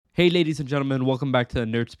Hey, ladies and gentlemen, welcome back to the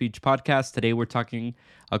Nerd Speech podcast. Today we're talking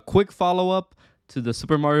a quick follow up to the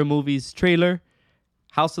Super Mario movies trailer,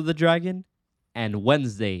 House of the Dragon, and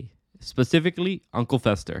Wednesday, specifically Uncle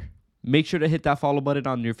Fester. Make sure to hit that follow button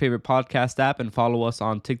on your favorite podcast app and follow us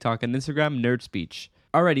on TikTok and Instagram, Nerd Speech.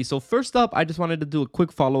 Alrighty, so first up, I just wanted to do a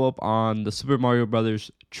quick follow up on the Super Mario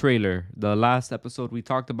Brothers trailer. The last episode we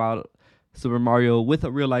talked about Super Mario with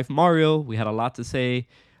a real life Mario. We had a lot to say.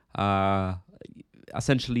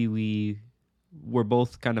 Essentially, we were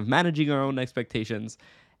both kind of managing our own expectations,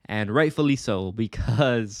 and rightfully so,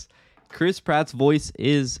 because Chris Pratt's voice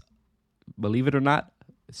is, believe it or not,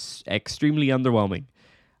 extremely underwhelming.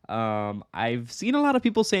 I've seen a lot of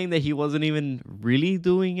people saying that he wasn't even really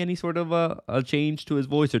doing any sort of a change to his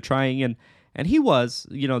voice or trying, and he was.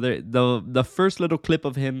 The first little clip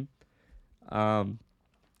of him um,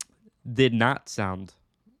 did not sound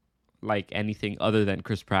like anything other than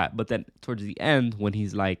Chris Pratt. But then towards the end, when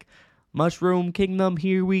he's like, "Mushroom Kingdom,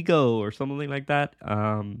 here we go," or something like that,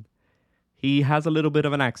 he has a little bit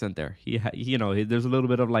of an accent there. There's a little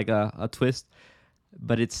bit of like a twist,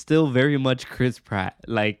 but it's still very much Chris Pratt.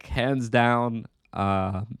 Like hands down,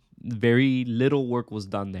 very little work was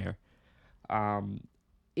done there.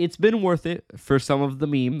 It's been worth it for some of the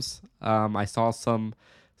memes. I saw some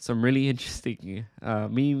really interesting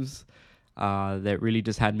memes that really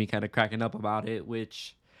just had me kind of cracking up about it,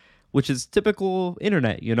 which is typical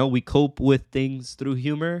internet. We cope with things through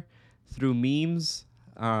humor, through memes,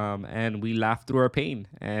 and we laugh through our pain.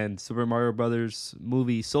 And Super Mario Brothers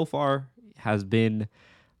movie so far has been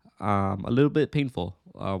a little bit painful.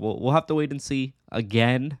 We'll have to wait and see.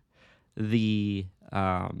 Again, the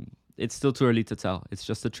it's still too early to tell. It's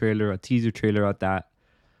just a trailer, a teaser trailer at that.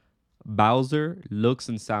 Bowser looks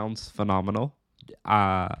and sounds phenomenal.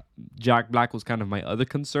 uh, Jack Black was kind of my other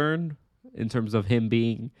concern in terms of him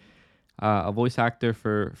being a voice actor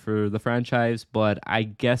for the franchise. But I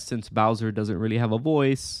guess since Bowser doesn't really have a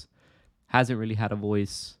voice, hasn't really had a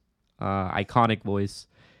voice, iconic voice,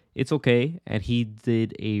 it's okay. And he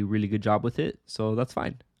did a really good job with it. So that's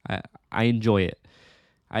fine. I enjoy it.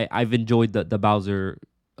 I've enjoyed the Bowser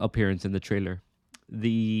appearance in the trailer.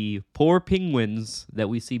 The poor penguins that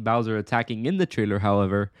we see Bowser attacking in the trailer,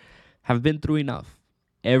 however, have been through enough.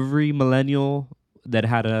 Every millennial that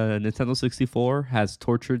had a Nintendo 64 has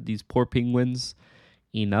tortured these poor penguins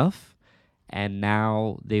enough, and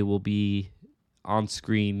now they will be on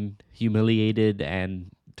screen humiliated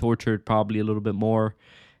and tortured probably a little bit more,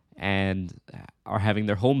 and are having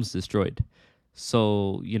their homes destroyed.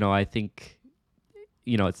 So, I think,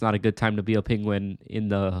 it's not a good time to be a penguin in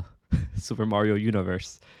the Super Mario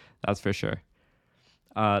universe. That's for sure.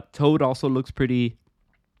 Toad also looks pretty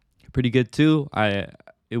good too.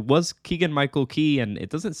 It was Keegan Michael Key, and it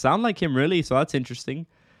doesn't sound like him really, so that's interesting.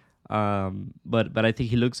 But I think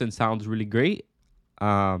he looks and sounds really great.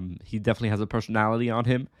 He definitely has a personality on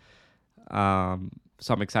him.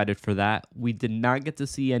 So I'm excited for that. We did not get to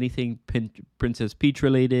see anything Princess Peach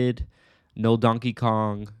related. No Donkey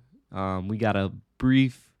Kong. We got a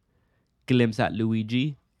brief glimpse at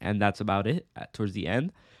Luigi, and that's about it towards the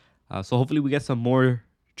end. So hopefully we get some more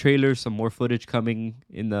trailers, some more footage coming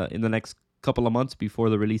in the next couple of months before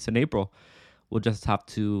the release in April. We'll just have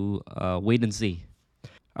to wait and see.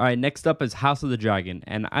 All right, next up is House of the Dragon,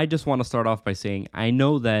 and I just want to start off by saying I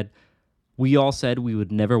know that we all said we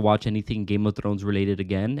would never watch anything Game of Thrones related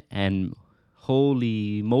again, and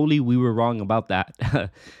holy moly, we were wrong about that.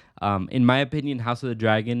 In my opinion, House of the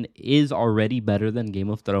Dragon is already better than Game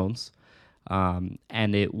of Thrones,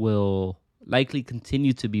 and it will likely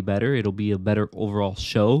continue to be better. It'll be a better overall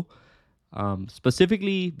show,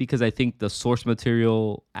 specifically because I think the source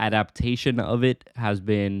material adaptation of it has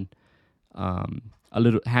been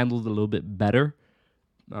handled a little bit better.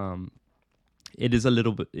 It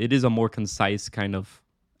is a more concise kind of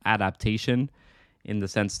adaptation in the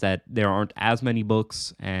sense that there aren't as many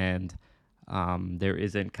books, and there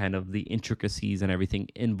isn't kind of the intricacies and everything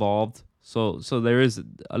involved. So there is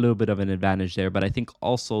a little bit of an advantage there, but I think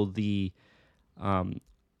also the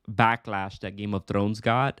backlash that Game of Thrones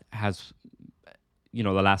got has, the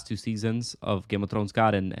last two seasons of Game of Thrones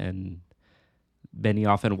got, and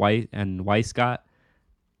Benioff and Weiss got,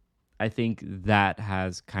 I think that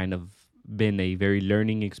has kind of been a very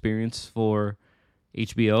learning experience for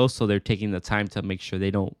HBO. So they're taking the time to make sure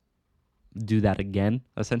they don't do that again,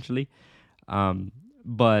 essentially.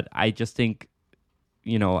 But I just think,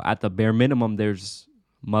 at the bare minimum, there's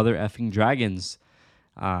mother effing dragons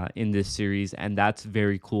in this series, and that's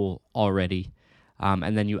very cool already.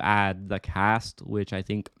 And then you add the cast, which I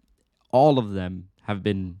think all of them have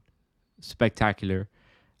been spectacular.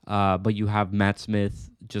 But you have Matt Smith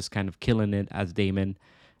just kind of killing it as Damon.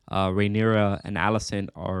 Rhaenyra and Alicent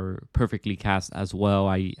are perfectly cast as well.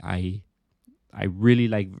 I really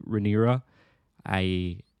like Rhaenyra.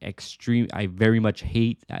 I very much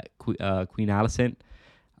hate Queen Alicent.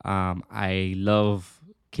 I love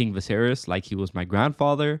King Viserys like he was my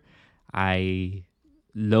grandfather. I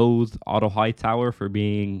loathe Otto Hightower for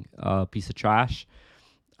being a piece of trash.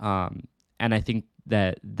 And I think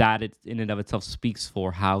that in and of itself speaks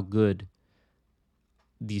for how good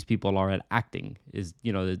these people are at acting. Is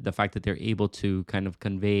the fact that they're able to kind of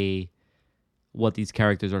convey what these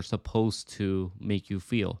characters are supposed to make you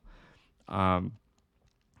feel. Um,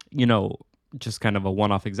 you know, just kind of a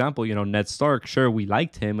one-off example. Ned Stark. Sure, we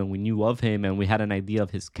liked him and we knew of him and we had an idea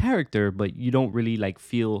of his character, but you don't really like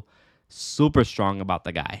feel super strong about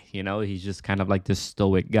the guy. He's just kind of like this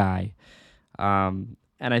stoic guy. And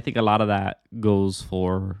I think a lot of that goes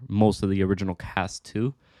for most of the original cast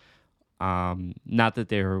too. Not that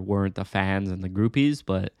there weren't the fans and the groupies,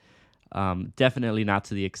 but definitely not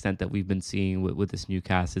to the extent that we've been seeing with this new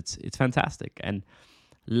cast. It's fantastic. And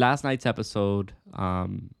last night's episode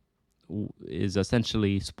is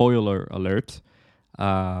essentially, spoiler alert,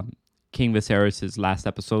 King Viserys' last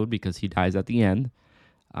episode because he dies at the end.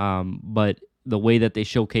 But the way that they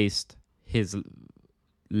showcased his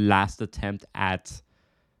last attempt at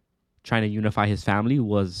trying to unify his family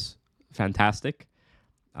was fantastic.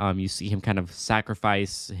 You see him kind of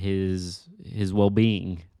sacrifice his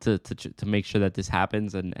well-being to make sure that this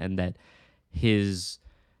happens, and that his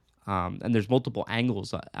and there's multiple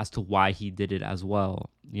angles as to why he did it as well.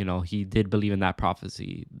 He did believe in that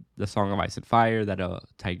prophecy, the Song of Ice and Fire, that a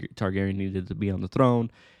Targaryen needed to be on the throne.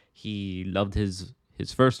 He loved his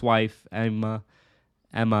first wife, Emma,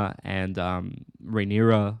 and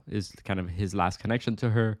Rhaenyra is kind of his last connection to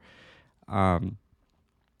her.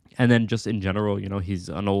 And then just in general, he's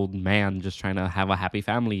an old man just trying to have a happy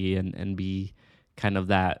family and be kind of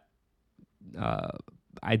that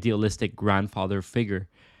idealistic grandfather figure.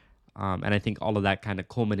 And I think all of that kind of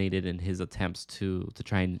culminated in his attempts to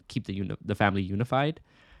try and keep the family unified.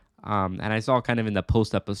 And I saw kind of in the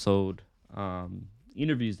post-episode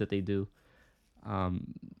interviews that they do,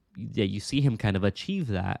 you see him kind of achieve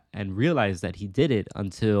that and realize that he did it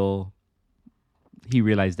until he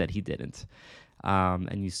realized that he didn't.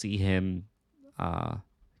 And you see him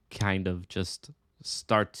kind of just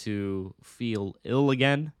start to feel ill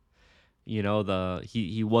again.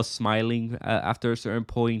 He was smiling after a certain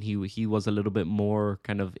point. He was a little bit more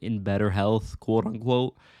kind of in better health, quote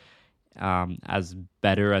unquote, as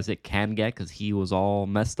better as it can get, because he was all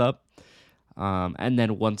messed up. And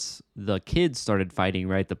then once the kids started fighting,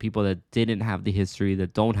 right, the people that didn't have the history,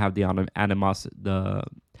 that don't have the animosity,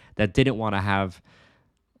 that didn't want to have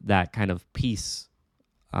that kind of peace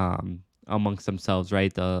amongst themselves,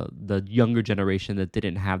 right? The younger generation that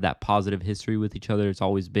didn't have that positive history with each other. It's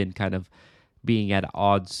always been kind of being at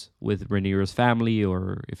odds with Rhaenyra's family,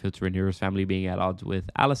 or if it's Rhaenyra's family being at odds with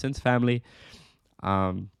Alicent's family.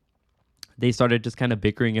 They started just kind of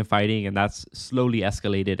bickering and fighting, and that's slowly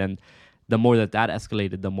escalated. And the more that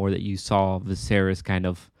escalated, the more that you saw Viserys kind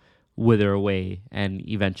of wither away and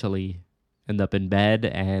eventually end up in bed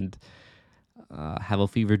and have a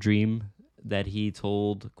fever dream that he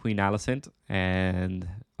told Queen Alicent, and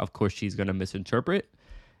of course she's going to misinterpret,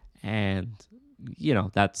 and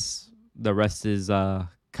that's the rest is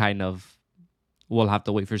kind of, we'll have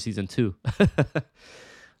to wait for season 2.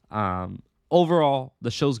 Overall,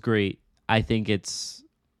 the show's great. I think it's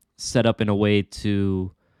set up in a way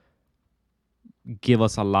to give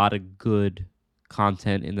us a lot of good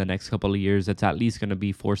content in the next couple of years. It's at least going to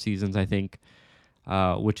be 4 seasons, I think,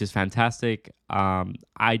 which is fantastic.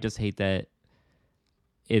 I just hate that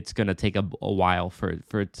it's going to take a while for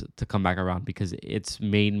it to come back around, because it's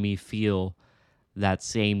made me feel that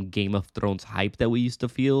same Game of Thrones hype that we used to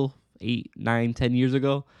feel 8, 9, 10 years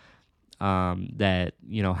ago. That,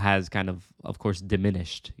 has kind of course,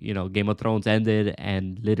 diminished. Game of Thrones ended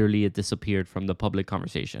and literally it disappeared from the public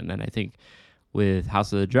conversation. And I think with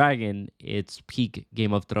House of the Dragon, it's peak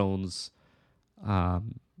Game of Thrones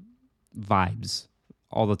vibes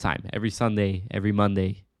all the time. Every Sunday, every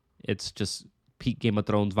Monday, it's just peak Game of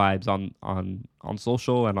Thrones vibes on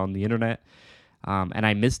social and on the internet. And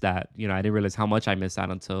I missed that. I didn't realize how much I missed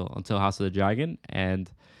that until House of the Dragon.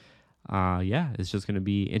 And it's just going to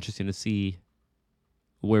be interesting to see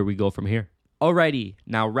where we go from here. Alrighty,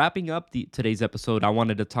 now wrapping up today's episode, I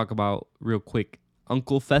wanted to talk about real quick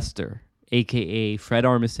Uncle Fester, aka Fred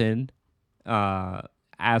Armisen,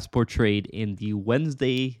 as portrayed in the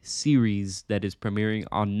Wednesday series that is premiering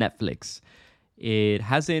on Netflix. It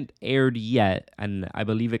hasn't aired yet, and I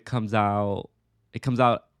believe it comes out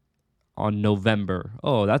on November.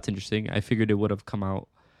 Oh, that's interesting. I figured it would have come out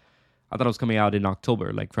I thought it was coming out in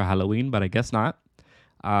October, like for Halloween, but I guess not.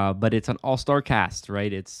 But it's an all-star cast,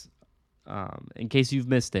 right? It's in case you've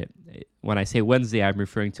missed it, when I say Wednesday, I'm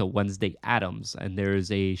referring to Wednesday Addams, and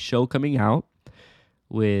there's a show coming out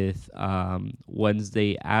with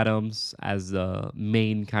Wednesday Addams as the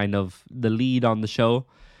main kind of the lead on the show.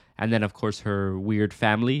 And then, of course, her weird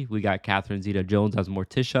family. We got Catherine Zeta-Jones as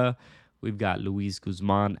Morticia. We've got Luis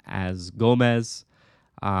Guzman as Gomez.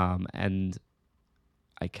 And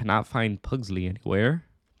I cannot find Pugsley anywhere.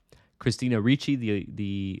 Christina Ricci,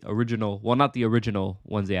 the original, well, not the original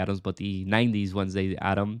Wednesday Addams, but the 90s Wednesday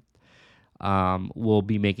Addams, will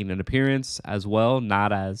be making an appearance as well,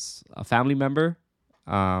 not as a family member.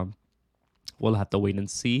 We'll have to wait and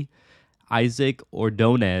see. Isaac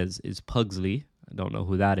Ordonez is Pugsley. I don't know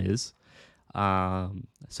who that is.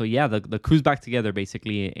 So yeah, the crew's back together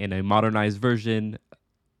basically in a modernized version,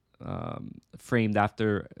 framed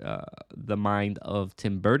after the mind of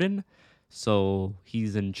Tim Burton. So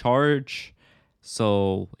he's in charge.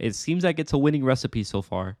 So it seems like it's a winning recipe so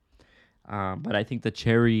far. But I think the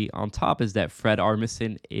cherry on top is that Fred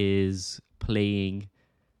Armisen is playing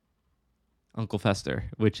Uncle Fester,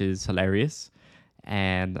 which is hilarious.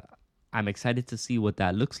 And I'm excited to see what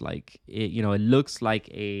that looks like. It looks like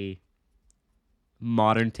a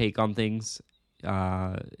modern take on things.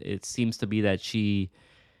 It seems to be that it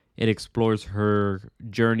explores her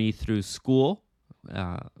journey through school.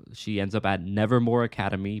 She ends up at Nevermore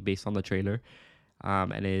Academy based on the trailer.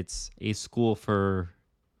 And it's a school for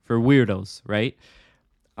weirdos, right?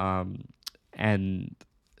 And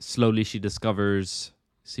slowly she discovers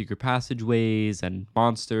secret passageways and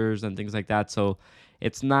monsters and things like that. So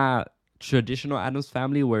it's not traditional Addams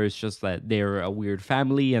Family where it's just that they're a weird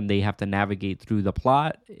family and they have to navigate through the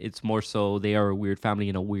plot. It's more so they are a weird family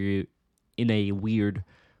in a weird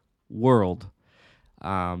world.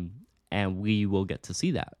 And we will get to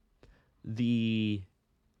see that. The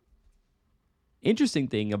interesting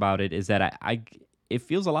thing about it is that it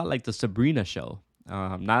feels a lot like the Sabrina show.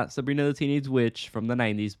 Not Sabrina the Teenage Witch from the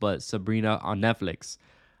 90s, but Sabrina on Netflix.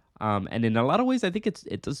 And in a lot of ways, I think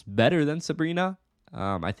it does better than Sabrina.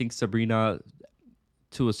 I think Sabrina,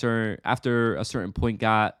 after a certain point,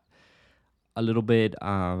 got a little bit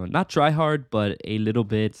not try hard, but a little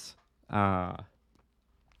bit out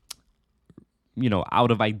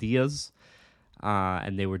of ideas,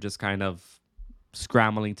 and they were just kind of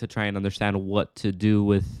scrambling to try and understand what to do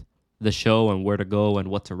with the show and where to go and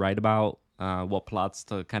what to write about, what plots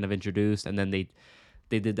to kind of introduce, and then they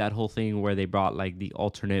did that whole thing where they brought like the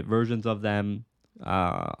alternate versions of them,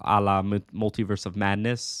 a la Multiverse of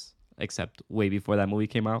Madness, except way before that movie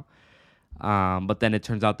came out. But then it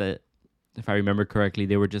turns out that, if I remember correctly,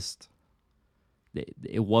 they were just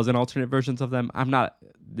it wasn't alternate versions of them.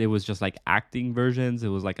 It was just like acting versions. It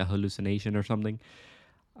was like a hallucination or something.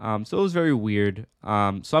 So it was very weird.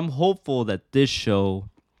 So I'm hopeful that this show,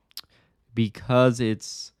 because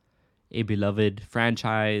it's a beloved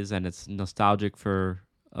franchise and it's nostalgic for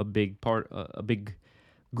a big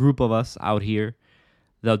group of us out here,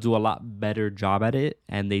 they'll do a lot better job at it.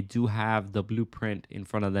 And they do have the blueprint in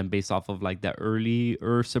front of them based off of like the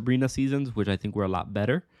earlier Sabrina seasons, which I think were a lot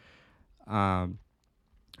better.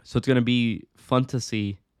 So it's going to be fun to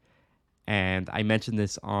see. And I mentioned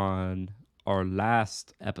this on our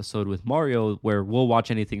last episode with Mario, where we'll watch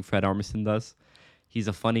anything Fred Armisen does. He's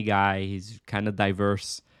a funny guy. He's kind of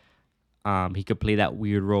diverse. He could play that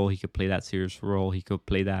weird role. He could play that serious role. He could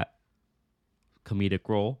play that comedic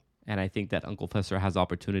role. And I think that Uncle Fester has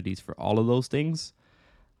opportunities for all of those things.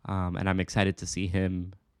 And I'm excited to see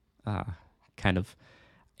him kind of,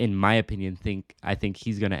 in my opinion, I think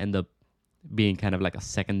he's going to end up being kind of like a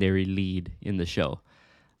secondary lead in the show.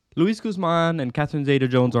 Luis Guzman and Catherine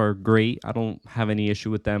Zeta-Jones are great. I don't have any issue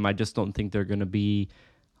with them. I just don't think they're going to be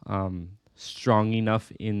strong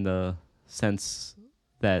enough in the sense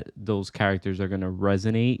that those characters are going to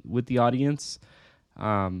resonate with the audience,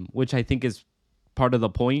 which I think is part of the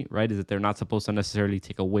point, right? Is that they're not supposed to necessarily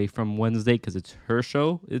take away from Wednesday because it's her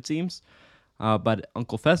show, it seems. But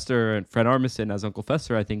Uncle Fester and Fred Armisen as Uncle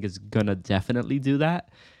Fester, I think, is going to definitely do that.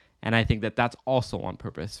 And I think that that's also on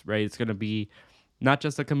purpose, right? It's going to be not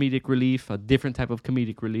just a comedic relief, a different type of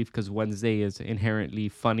comedic relief, because Wednesday is inherently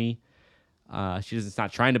funny. She's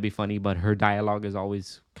not trying to be funny, but her dialogue is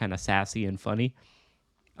always kind of sassy and funny.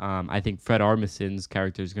 I think Fred Armisen's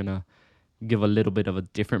character is going to give a little bit of a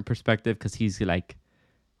different perspective because he's like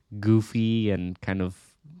goofy and kind of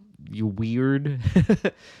weird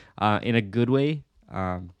in a good way.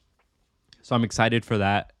 So I'm excited for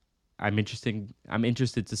that. I'm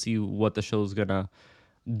interested to see what the show's gonna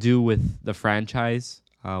do with the franchise.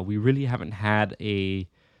 We really haven't had a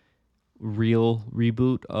real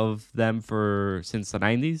reboot of them since the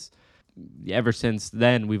 90s. Ever since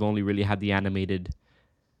then, we've only really had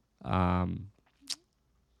um,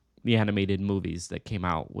 the animated movies that came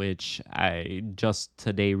out, which I just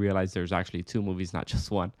today realized there's actually two movies, not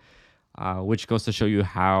just one, which goes to show you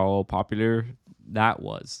how popular that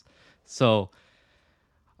was. So,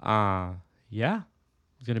 uh, yeah,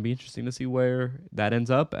 it's going to be interesting to see where that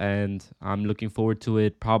ends up. And I'm looking forward to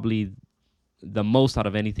it probably the most out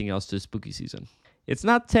of anything else to spooky season. It's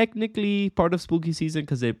not technically part of spooky season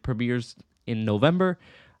because it premieres in November,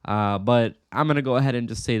 but I'm going to go ahead and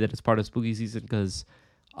just say that it's part of spooky season because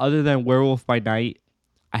other than Werewolf by Night,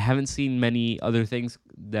 I haven't seen many other things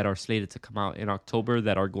that are slated to come out in October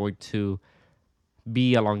that are going to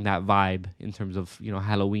be along that vibe in terms of,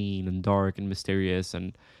 Halloween and dark and mysterious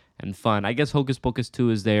and fun. I guess Hocus Pocus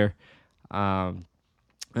 2 is there. Um,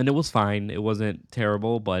 and it was fine. It wasn't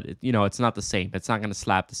terrible, but it's not the same. It's not going to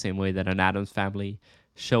slap the same way that an Addams Family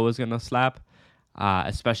show is going to slap,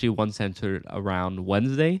 especially one centered around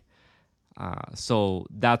Wednesday. So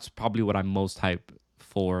that's probably what I'm most hyped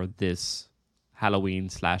for this Halloween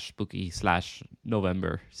slash spooky slash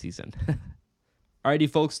November season. Alrighty,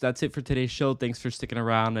 folks, that's it for today's show. Thanks for sticking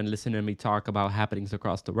around and listening to me talk about happenings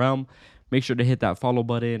across the realm. Make sure to hit that follow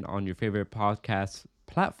button on your favorite podcast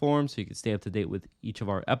platform so you can stay up to date with each of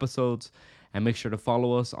our episodes. And make sure to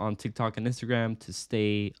follow us on TikTok and Instagram to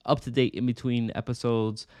stay up to date in between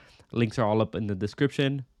episodes. Links are all up in the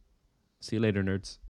description. See you later, nerds.